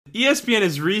ESPN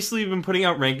has recently been putting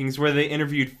out rankings where they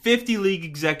interviewed 50 league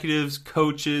executives,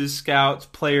 coaches, scouts,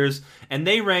 players, and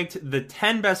they ranked the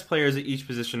 10 best players at each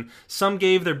position. Some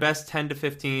gave their best 10 to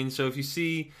 15, so if you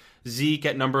see Zeke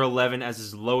at number 11 as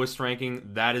his lowest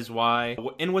ranking, that is why.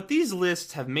 And what these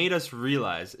lists have made us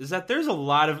realize is that there's a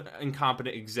lot of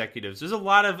incompetent executives. There's a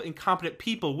lot of incompetent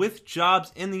people with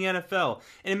jobs in the NFL.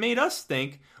 And it made us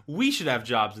think we should have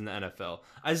jobs in the NFL.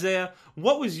 Isaiah,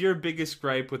 what was your biggest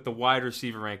gripe with the wide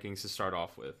receiver rankings to start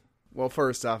off with? Well,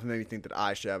 first off, it made me think that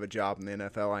I should have a job in the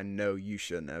NFL. I know you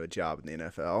shouldn't have a job in the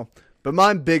NFL. But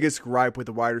my biggest gripe with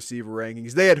the wide receiver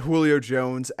rankings, they had Julio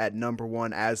Jones at number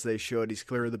 1, as they should. He's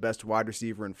clearly the best wide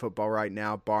receiver in football right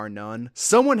now, bar none.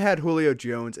 Someone had Julio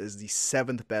Jones as the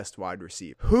 7th best wide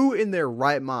receiver. Who in their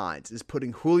right minds is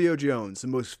putting Julio Jones, the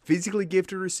most physically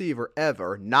gifted receiver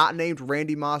ever, not named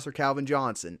Randy Moss or Calvin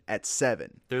Johnson, at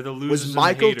 7? They're the losers. Was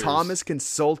Michael Thomas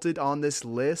consulted on this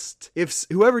list? If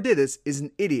whoever did this is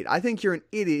an idiot. I think you're an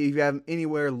idiot if you have him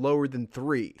anywhere lower than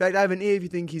 3. In fact, I have an idiot if you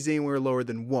think he's anywhere lower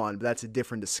than 1, but that's a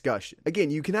different discussion.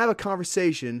 Again, you can have a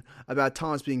conversation about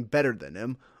Thomas being better than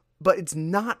him, but it's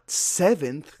not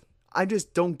 7th. I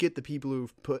just don't get the people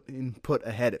who've put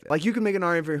ahead of it. Like, you can make an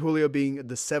argument for Julio being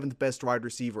the 7th best wide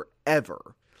receiver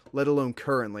ever, let alone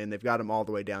currently, and they've got him all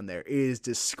the way down there. It is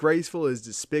disgraceful, it is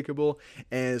despicable,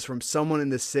 and it's from someone in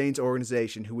the Saints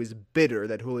organization who is bitter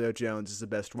that Julio Jones is the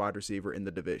best wide receiver in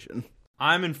the division.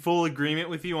 I'm in full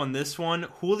agreement with you on this one.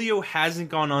 Julio hasn't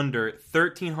gone under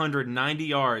 1,390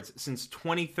 yards since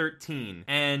 2013.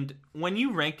 And when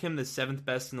you rank him the 7th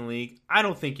best in the league, I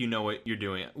don't think you know what you're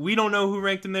doing. We don't know who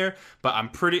ranked him there, but I'm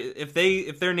pretty... If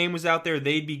their name was out there,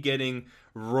 they'd be getting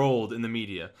rolled in the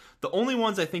media. The only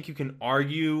ones I think you can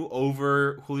argue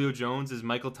over Julio Jones is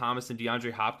Michael Thomas and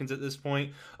DeAndre Hopkins at this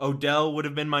point. Odell would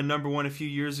have been my number 1 a few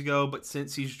years ago, but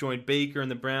since he's joined Baker and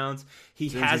the Browns,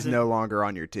 he's no longer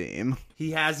on your team.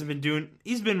 He's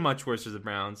been much worse for the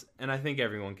Browns, and I think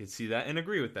everyone could see that and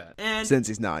agree with that. And since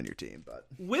he's not on your team, but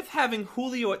with having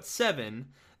Julio at 7,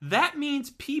 that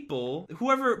means people,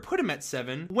 whoever put him at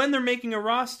 7, when they're making a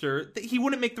roster, he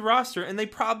wouldn't make the roster, and they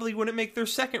probably wouldn't make their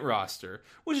second roster,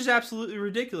 which is absolutely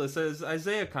ridiculous, as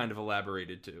Isaiah kind of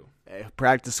elaborated to. Hey,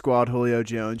 practice squad Julio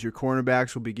Jones, your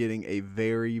cornerbacks will be getting a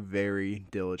very, very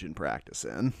diligent practice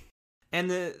in. And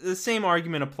the same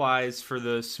argument applies for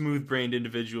the smooth-brained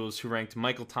individuals who ranked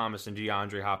Michael Thomas and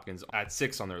DeAndre Hopkins at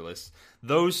 6 on their list.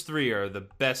 Those 3 are the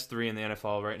best 3 in the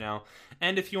NFL right now.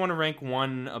 And if you want to rank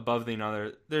one above the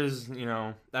other,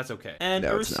 that's okay. And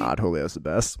no, it's not. Julio's the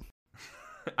best.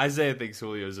 Isaiah thinks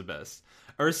Julio's the best.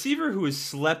 A receiver who is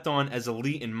slept on as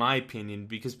elite, in my opinion,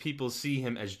 because people see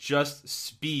him as just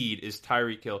speed, is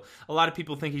Tyreek Hill. A lot of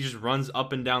people think he just runs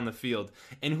up and down the field.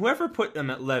 And whoever put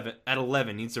them at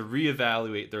 11 needs to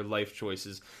reevaluate their life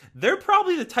choices. They're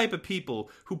probably the type of people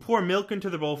who pour milk into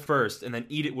the bowl first and then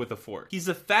eat it with a fork. He's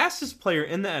the fastest player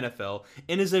in the NFL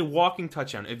and is a walking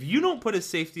touchdown. If you don't put his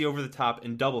safety over the top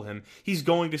and double him, he's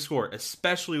going to score,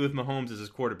 especially with Mahomes as his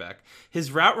quarterback.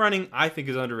 His route running, I think,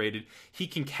 is underrated. He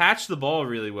can catch the ball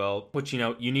really well, which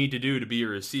you need to do to be a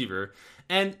receiver.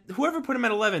 And whoever put him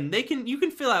at 11, you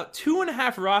can fill out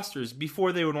 2.5 rosters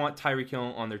before they would want Tyreek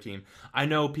Hill on their team. I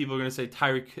know people are going to say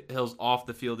Tyreek Hill's off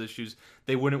the field issues.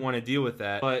 They wouldn't want to deal with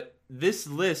that. But this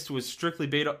list was strictly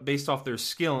based off their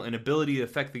skill and ability to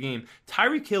affect the game.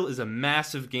 Tyreek Hill is a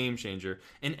massive game changer,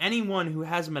 and anyone who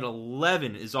has him at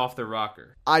 11 is off their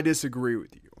rocker. I disagree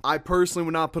with you. I personally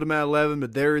would not put him at 11,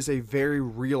 but there is a very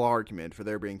real argument for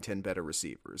there being 10 better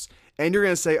receivers. And you're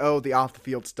going to say, oh, the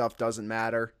off-the-field stuff doesn't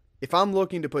matter. If I'm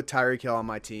looking to put Tyreek Hill on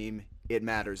my team, it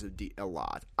matters a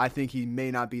lot. I think he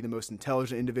may not be the most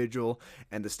intelligent individual,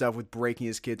 and the stuff with breaking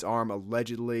his kid's arm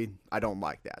allegedly, I don't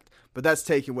like that. But that's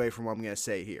taken away from what I'm going to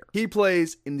say here. He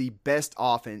plays in the best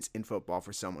offense in football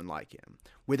for someone like him.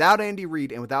 Without Andy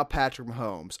Reid and without Patrick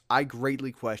Mahomes, I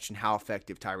greatly question how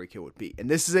effective Tyreek Hill would be. And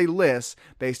this is a list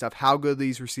based off how good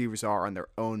these receivers are on their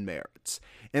own merits.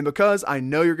 And because I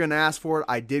know you're going to ask for it,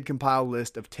 I did compile a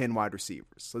list of 10 wide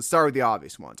receivers. Let's start with the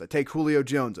obvious ones. I take Julio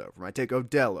Jones over him. I take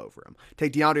Odell over him. I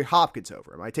take DeAndre Hopkins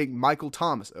over him. I take Michael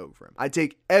Thomas over him. I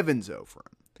take Evans over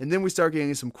him. And then we start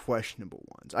getting some questionable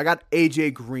ones. I got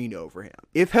AJ Green over him.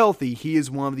 If healthy, he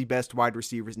is one of the best wide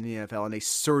receivers in the NFL and a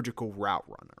surgical route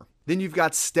runner. Then you've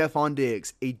got Stephon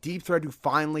Diggs, a deep threat who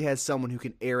finally has someone who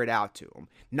can air it out to him.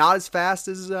 Not as fast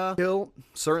as Hill,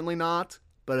 certainly not,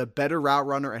 but a better route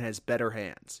runner and has better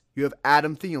hands. You have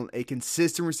Adam Thielen, a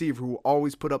consistent receiver who will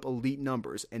always put up elite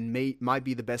numbers and might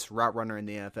be the best route runner in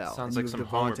the NFL. Sounds like some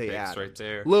homer picks right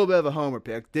there. A little bit of a homer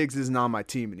pick. Diggs isn't on my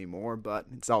team anymore, but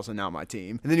it's also not my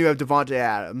team. And then you have Devontae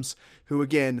Adams, who,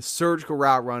 again, surgical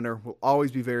route runner, will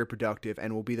always be very productive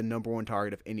and will be the number one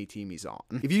target of any team he's on.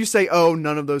 If you say, oh,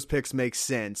 none of those picks make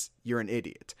sense, you're an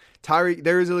idiot.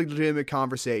 There is a legitimate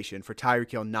conversation for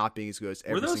Tyreek Hill not being as good as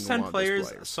every single one of those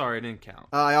players. Sorry, I didn't count.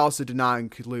 I also did not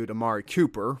include Amari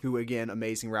Cooper, who, again,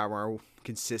 amazing route runner,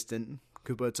 consistent,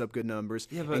 who puts up good numbers,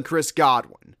 and Chris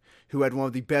Godwin, who had one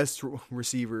of the best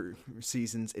receiver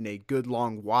seasons in a good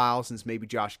long while, since maybe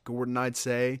Josh Gordon, I'd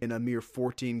say. In a mere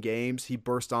 14 games, he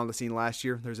burst on the scene last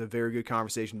year. There's a very good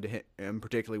conversation to him,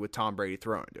 particularly with Tom Brady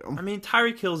throwing to him. I mean,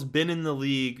 Tyreek Hill's been in the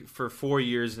league for 4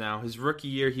 years now. His rookie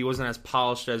year, he wasn't as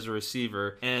polished as a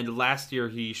receiver, and last year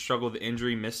he struggled with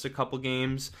injury, missed a couple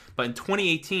games. But in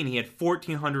 2018, he had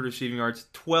 1,400 receiving yards,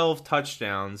 12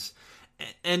 touchdowns,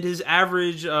 and his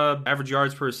average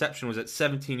yards per reception was at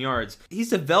 17 yards. He's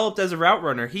developed as a route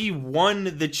runner. He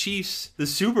won the Chiefs the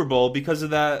Super Bowl because of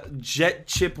that jet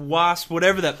chip wasp,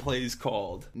 whatever that play is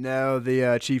called. No,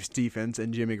 the Chiefs defense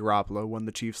and Jimmy Garoppolo won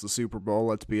the Chiefs the Super Bowl,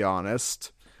 let's be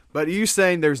honest. But you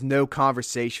saying there's no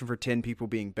conversation for 10 people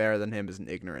being better than him is an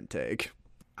ignorant take.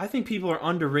 I think people are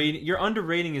underrating. You're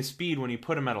underrating his speed when you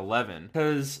put him at 11,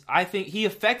 because I think he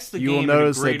affects the game. You will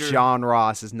notice that John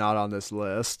Ross is not on this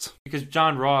list, because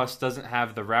John Ross doesn't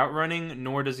have the route running,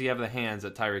 nor does he have the hands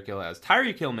that Tyreek Hill has.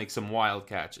 Tyreek Hill makes some wild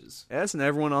catches. Yes, and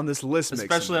everyone on this list makes some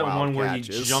wild catches. Especially that one where he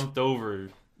jumped over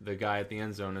the guy at the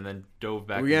end zone and then dove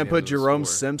back. We're gonna put Jerome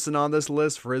Simpson on this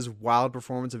list for his wild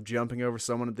performance of jumping over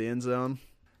someone at the end zone.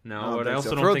 No, but I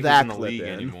also don't think he's in the league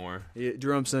anymore.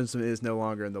 Jerome Simpson is no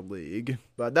longer in the league.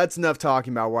 But that's enough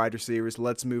talking about wide receivers.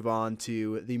 Let's move on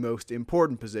to the most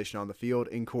important position on the field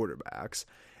in quarterbacks.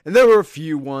 And there were a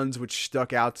few ones which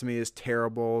stuck out to me as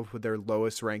terrible with their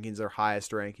lowest rankings or highest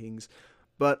rankings.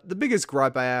 But the biggest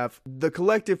gripe I have, the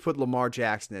collective put Lamar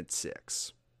Jackson at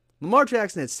 6. Lamar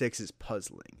Jackson at 6 is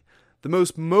puzzling. The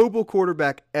most mobile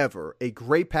quarterback ever, a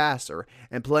great passer,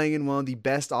 and playing in one of the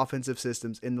best offensive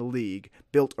systems in the league,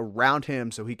 built around him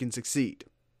so he can succeed.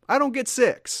 I don't get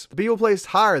 6. The people placed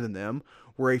higher than them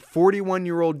were a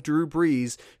 41-year-old Drew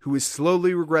Brees, who is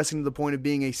slowly regressing to the point of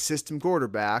being a system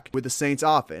quarterback with the Saints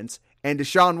offense, and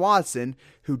Deshaun Watson,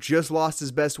 who just lost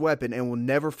his best weapon and will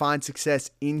never find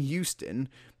success in Houston,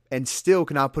 and still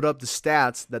cannot put up the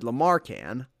stats that Lamar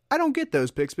can. I don't get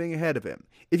those picks being ahead of him.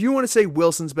 If you want to say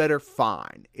Wilson's better,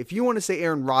 fine. If you want to say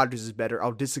Aaron Rodgers is better,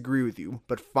 I'll disagree with you,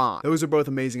 but fine. Those are both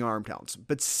amazing arm talents.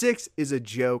 But 6 is a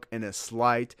joke and a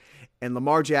slight, and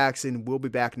Lamar Jackson will be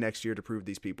back next year to prove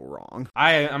these people wrong.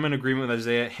 I'm in agreement with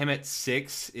Isaiah. Him at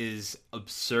 6 is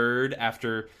absurd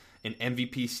after an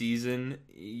MVP season.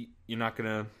 You're not going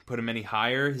to put him any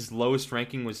higher. His lowest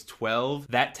ranking was 12.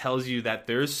 That tells you that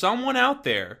there's someone out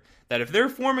there that if they're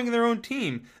forming their own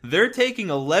team, they're taking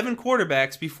 11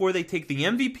 quarterbacks before they take the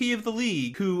MVP of the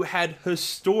league, who had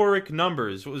historic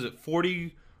numbers. What was it,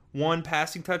 41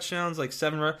 passing touchdowns, like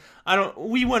 7?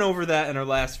 We went over that in our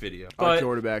last video. Our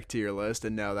quarterback tier list,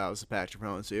 and no, that was a Patrick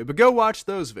Mahomes video. But go watch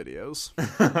those videos.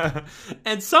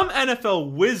 And some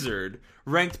NFL wizard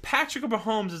ranked Patrick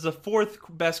Mahomes as the 4th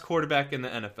best quarterback in the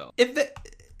NFL.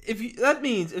 That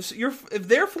means if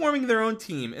they're forming their own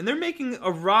team and they're making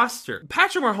a roster,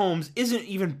 Patrick Mahomes isn't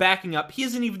even backing up. He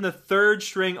isn't even the 3rd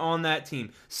string on that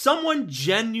team. Someone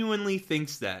genuinely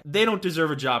thinks that they don't deserve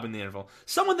a job in the NFL.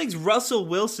 Someone thinks Russell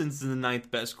Wilson's the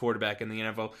 9th best quarterback in the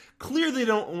NFL. Clearly,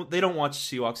 they don't watch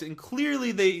the Seahawks, and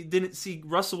clearly they didn't see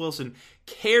Russell Wilson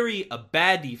carry a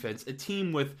bad defense, a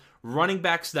team with running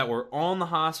backs that were on the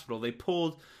hospital. They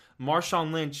pulled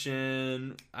Marshawn Lynch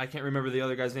and I can't remember the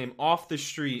other guy's name off the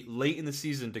street late in the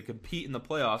season to compete in the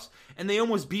playoffs, and they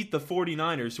almost beat the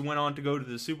 49ers, who went on to go to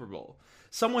the Super Bowl.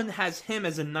 Someone has him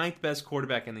as a 9th best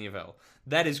quarterback in the NFL.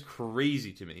 That is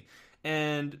crazy to me.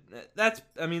 And that's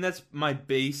my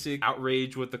basic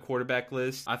outrage with the quarterback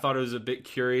list. I thought it was a bit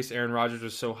curious. Aaron Rodgers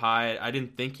was so high. I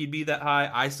didn't think he'd be that high.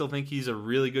 I still think he's a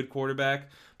really good quarterback,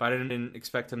 but I didn't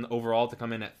expect him overall to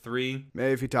come in at 3.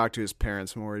 Maybe if he talked to his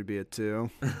parents more, he'd be at 2.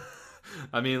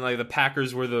 I mean, like, the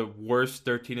Packers were the worst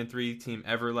 13-3 team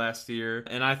ever last year.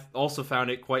 And I also found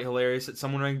it quite hilarious that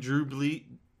someone ranked Drew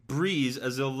Brees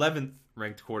as the 11th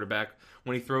ranked quarterback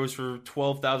when he throws for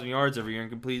 12,000 yards every year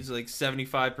and completes like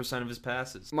 75% of his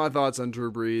passes. My thoughts on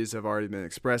Drew Brees have already been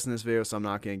expressed in this video, so I'm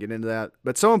not going to get into that.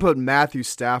 But someone put Matthew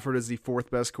Stafford as the 4th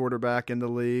best quarterback in the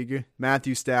league.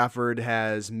 Matthew Stafford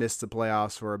has missed the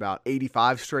playoffs for about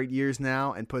 85 straight years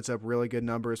now and puts up really good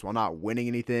numbers while not winning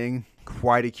anything.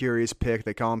 Quite a curious pick.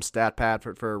 They call him Stat Pat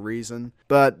for a reason.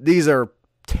 But these are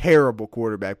terrible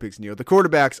quarterback picks in the year. The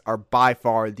quarterbacks are by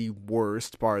far the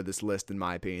worst part of this list, in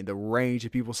my opinion. The range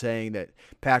of people saying that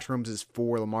Patrick Mahomes is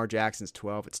 4, Lamar Jackson's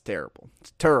 12, it's terrible.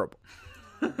 It's terrible.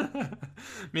 I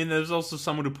mean, there's also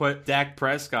someone who put Dak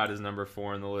Prescott as number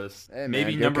 4 on the list. Hey, man,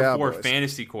 maybe go number Cowboys. 4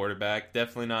 fantasy quarterback.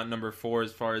 Definitely not number 4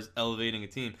 as far as elevating a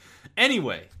team.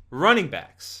 Anyway, running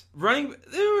backs.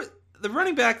 The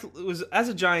running back was, as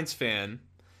a Giants fan,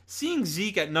 seeing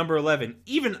Zeke at number 11,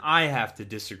 even I have to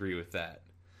disagree with that.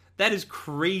 That is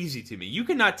crazy to me. You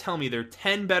cannot tell me there are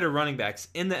 10 better running backs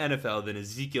in the NFL than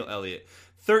Ezekiel Elliott.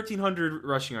 1,300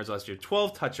 rushing yards last year,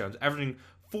 12 touchdowns, averaging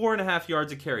 4.5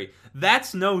 yards a carry.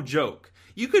 That's no joke.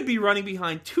 You could be running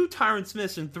behind 2 Tyron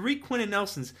Smiths and 3 Quentin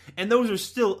Nelsons, and those are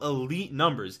still elite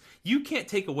numbers. You can't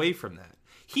take away from that.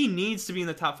 He needs to be in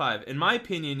the top 5. In my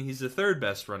opinion, he's the 3rd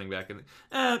best running back.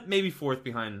 Maybe 4th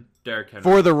behind Derrick Henry.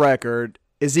 For the record,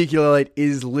 Ezekiel Elliott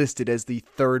is listed as the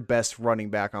 3rd best running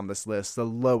back on this list. The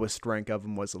lowest rank of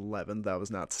him was 11. That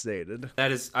was not stated.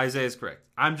 That is, Isaiah's correct.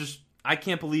 I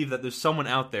can't believe that there's someone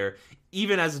out there,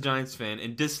 even as a Giants fan,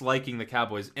 and disliking the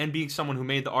Cowboys, and being someone who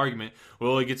made the argument,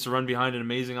 well, he gets to run behind an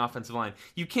amazing offensive line.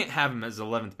 You can't have him as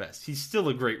 11th best. He's still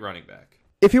a great running back.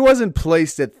 If he wasn't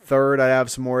placed at 3rd, I'd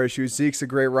have some more issues. Zeke's a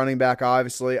great running back,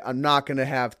 obviously. I'm not going to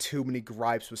have too many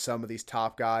gripes with some of these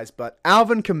top guys, but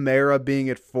Alvin Kamara being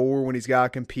at 4 when he's got to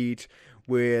compete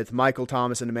with Michael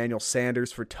Thomas and Emmanuel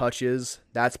Sanders for touches,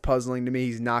 that's puzzling to me.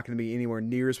 He's not going to be anywhere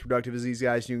near as productive as these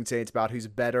guys. You can say it's about who's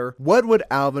better. What would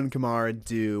Alvin Kamara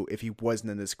do if he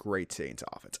wasn't in this great Saints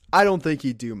offense? I don't think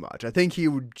he'd do much. I think he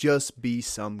would just be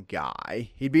some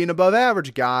guy. He'd be an above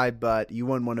average guy, but you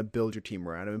wouldn't want to build your team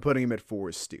around him, and putting him at 4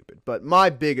 is stupid. But my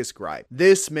biggest gripe,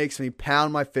 this makes me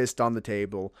pound my fist on the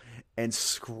table and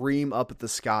scream up at the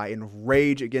sky and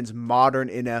rage against modern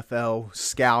NFL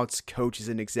scouts, coaches,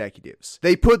 and executives.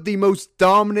 They put the most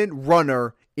dominant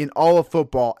runner in all of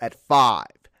football at 5.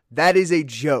 That is a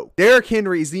joke. Derrick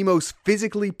Henry is the most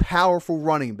physically powerful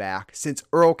running back since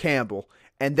Earl Campbell,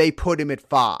 and they put him at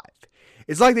 5.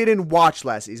 It's like they didn't watch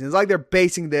last season. It's like they're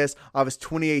basing this off his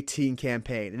 2018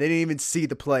 campaign, and they didn't even see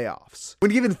the playoffs.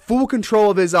 When given full control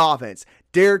of his offense,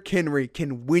 Derrick Henry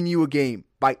can win you a game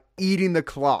by eating the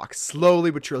clock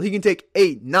slowly but surely. He can take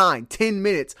 8, 9, 10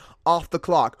 minutes off the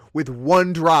clock with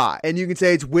one drive. And you can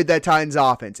say it's with that Titans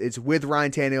offense. It's with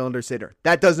Ryan Tannehill under center.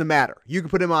 That doesn't matter. You can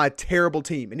put him on a terrible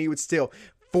team, and he would still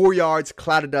 4 yards,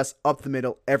 cloud of dust up the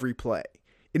middle every play.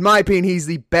 In my opinion, he's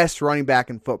the best running back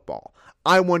in football.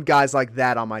 I want guys like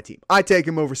that on my team. I take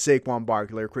him over Saquon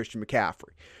Barkley or Christian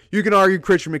McCaffrey. You can argue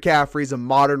Christian McCaffrey is a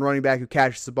modern running back who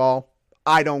catches the ball.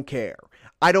 I don't care.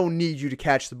 I don't need you to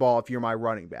catch the ball if you're my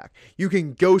running back. You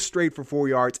can go straight for 4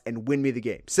 yards and win me the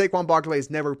game. Saquon Barkley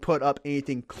has never put up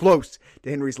anything close to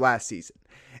Henry's last season.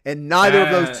 And neither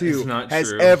of those two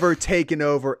has ever taken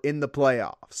over in the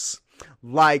playoffs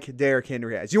like Derrick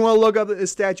Henry has. You want to look up the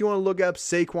stats? You want to look up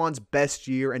Saquon's best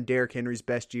year and Derrick Henry's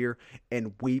best year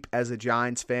and weep as a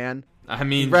Giants fan? I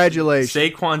mean, congratulations.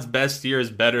 Saquon's best year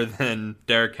is better than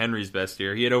Derrick Henry's best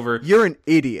year. He had over... You're an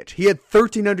idiot. He had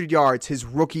 1,300 yards his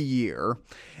rookie year,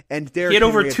 and Derrick He had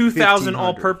over Henry 2,000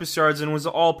 all-purpose yards and was the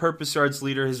all-purpose yards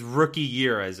leader his rookie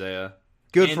year, Isaiah.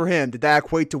 Good for him. Did that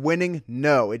equate to winning?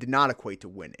 No, it did not equate to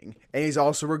winning. And he's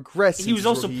also regressed. He was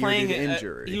also playing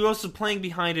injury. He was also playing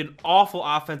behind an awful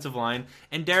offensive line,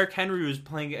 and Derrick Henry was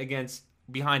playing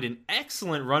behind an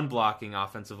excellent run-blocking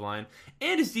offensive line,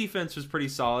 and his defense was pretty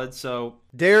solid, so...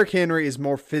 Derrick Henry is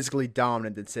more physically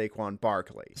dominant than Saquon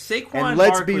Barkley. And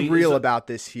let's be real about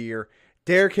this here.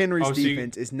 Derrick Henry's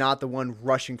defense is not the one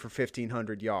rushing for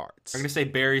 1,500 yards. I'm going to say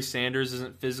Barry Sanders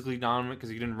isn't physically dominant because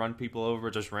he didn't run people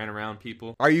over, just ran around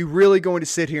people. Are you really going to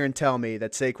sit here and tell me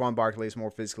that Saquon Barkley is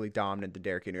more physically dominant than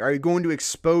Derrick Henry? Are you going to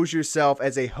expose yourself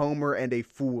as a homer and a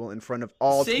fool in front of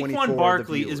all 24 of the viewers? Saquon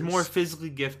Barkley is more physically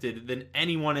gifted than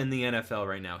anyone in the NFL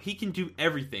right now. He can do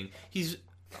everything. He's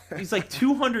like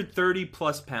 230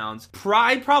 plus pounds.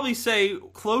 I'd probably say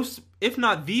close, if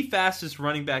not the fastest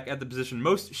running back at the position,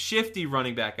 most shifty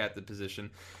running back at the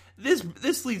position.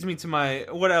 This leads me to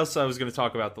what else I was going to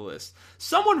talk about the list.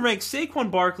 Someone ranked Saquon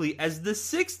Barkley as the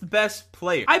 6th best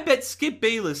player. I bet Skip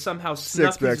Bayless somehow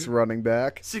snuck Sixth best running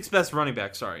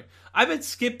back, sorry. I bet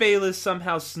Skip Bayless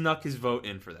somehow snuck his vote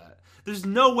in for that. There's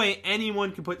no way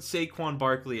anyone can put Saquon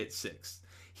Barkley at 6th.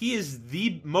 He is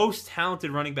the most talented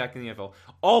running back in the NFL.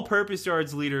 All-purpose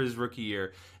yards leader his rookie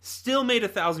year. Still made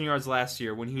 1,000 yards last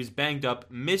year when he was banged up,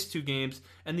 missed 2 games,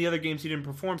 and the other games he didn't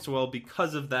perform so well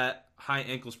because of that high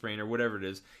ankle sprain or whatever it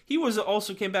is. He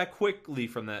also came back quickly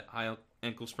from that high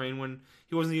ankle sprain when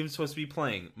he wasn't even supposed to be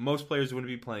playing. Most players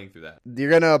wouldn't be playing through that. You're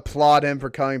going to applaud him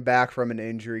for coming back from an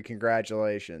injury.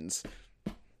 Congratulations.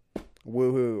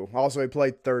 Woohoo. Also, he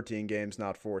played 13 games,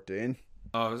 not 14.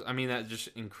 Oh, I mean, that just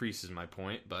increases my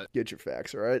point, but... Get your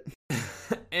facts right.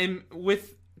 And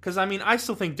because I mean, I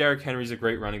still think Derrick Henry's a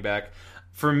great running back.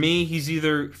 For me, he's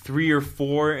either 3 or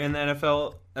 4 in the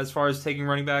NFL as far as taking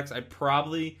running backs. I'd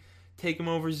probably take him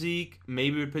over Zeke.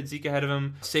 Maybe would put Zeke ahead of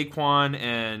him. Saquon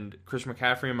and Chris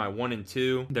McCaffrey are my 1 and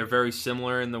 2. They're very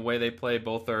similar in the way they play.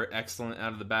 Both are excellent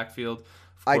out of the backfield.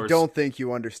 I don't think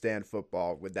you understand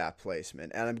football with that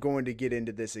placement, and I'm going to get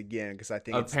into this again because I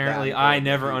think apparently I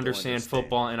never understand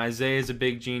football, and Isaiah is a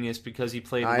big genius because he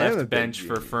played left bench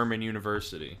for Furman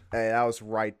University. Hey, that was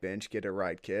right bench. Get it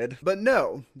right, kid. But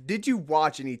no, did you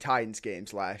watch any Titans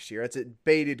games last year? That's a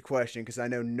baited question because I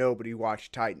know nobody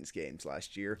watched Titans games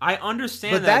last year. I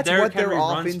understand but that that's Derrick what their Henry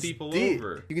runs offense people did.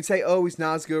 over. You can say, oh, he's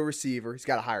not as good a receiver. He's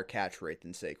got a higher catch rate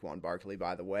than Saquon Barkley,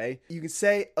 by the way. You can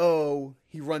say, oh,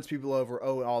 he runs people over,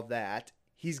 oh, and all that.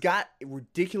 He's got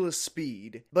ridiculous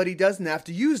speed, but he doesn't have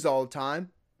to use it all the time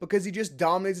because he just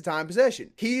dominates the time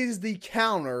possession. He is the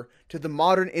counter to the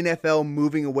modern NFL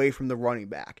moving away from the running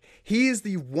back. He is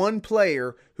the one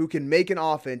player who can make an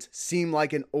offense seem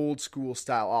like an old school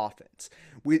style offense,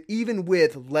 even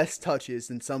with less touches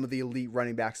than some of the elite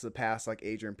running backs of the past like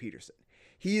Adrian Peterson.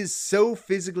 He is so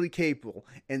physically capable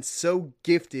and so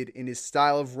gifted in his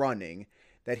style of running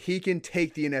that he can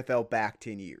take the NFL back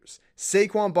 10 years.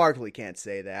 Saquon Barkley can't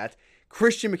say that.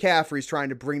 Christian McCaffrey is trying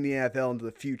to bring the NFL into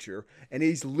the future, and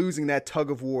he's losing that tug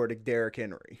of war to Derrick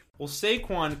Henry. Well,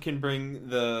 Saquon can bring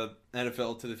the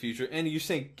NFL to the future, and you're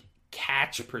saying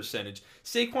catch percentage.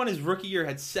 Saquon, his rookie year,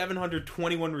 had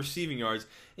 721 receiving yards,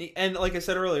 and like I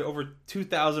said earlier, over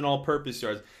 2,000 all-purpose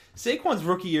yards. Saquon's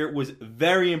rookie year was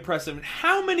very impressive. And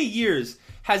how many years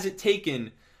has it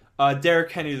taken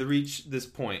Derrick Henry to reach this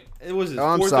point? It was his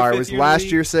I'm fourth sorry. or Was fifth last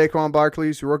year year Saquon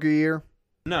Barkley's rookie year?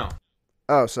 No.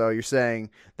 Oh, so you're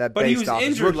saying that But he based was off his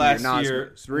injured rookie last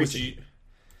year, year.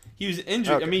 He was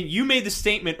injured. Okay. I mean, you made the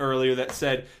statement earlier that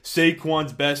said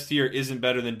Saquon's best year isn't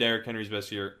better than Derrick Henry's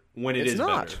best year when it's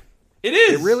not. Better. It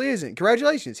is. It really isn't.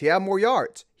 Congratulations. He had more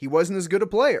yards. He wasn't as good a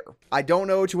player. I don't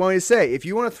know what you want me to say. If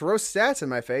you want to throw stats in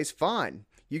my face, fine.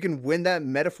 You can win that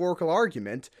metaphorical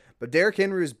argument. But Derrick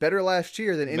Henry was better last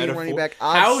year than any running back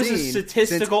I've seen. How is a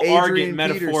statistical argument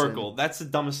metaphorical? That's the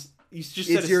dumbest. You just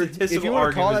said a statistical if you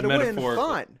want to call that argument a is win, metaphorical.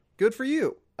 fine. Good for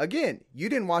you. Again, you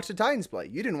didn't watch the Titans play.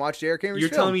 You didn't watch Derrick Henry's You're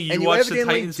film. telling me you watch the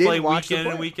Titans play week in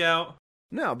and week out?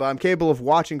 No, but I'm capable of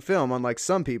watching film, unlike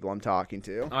some people I'm talking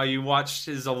to. You watched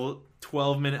his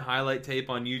 12-minute highlight tape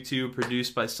on YouTube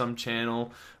produced by some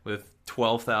channel with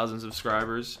 12,000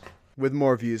 subscribers. With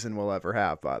more views than we'll ever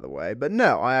have, by the way. But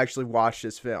no, I actually watched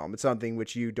this film. It's something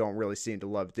which you don't really seem to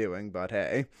love doing, but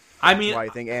hey. I mean, why I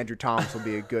think Andrew Thomas will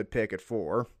be a good pick at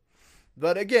 4.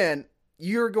 But again,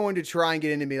 you're going to try and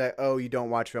get into me like, oh, you don't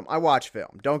watch film. I watch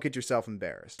film. Don't get yourself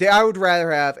embarrassed. I would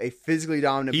rather have a physically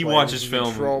dominant player. He watches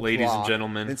film, ladies and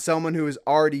gentlemen. Than someone who has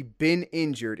already been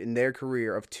injured in their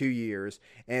career of 2 years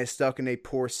and is stuck in a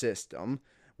poor system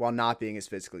while not being as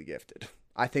physically gifted.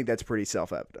 I think that's pretty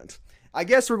self-evident. I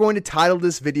guess we're going to title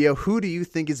this video, Who Do You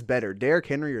Think Is Better, Derrick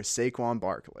Henry or Saquon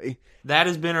Barkley? That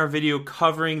has been our video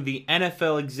covering the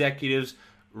NFL executives'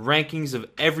 rankings of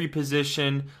every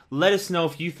position. Let us know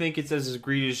if you think it's as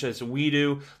egregious as we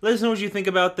do. Let us know what you think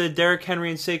about the Derrick Henry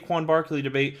and Saquon Barkley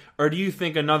debate, or do you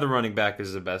think another running back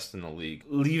is the best in the league?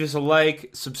 Leave us a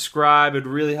like, subscribe, it would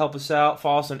really help us out.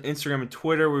 Follow us on Instagram and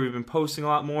Twitter where we've been posting a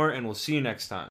lot more, and we'll see you next time.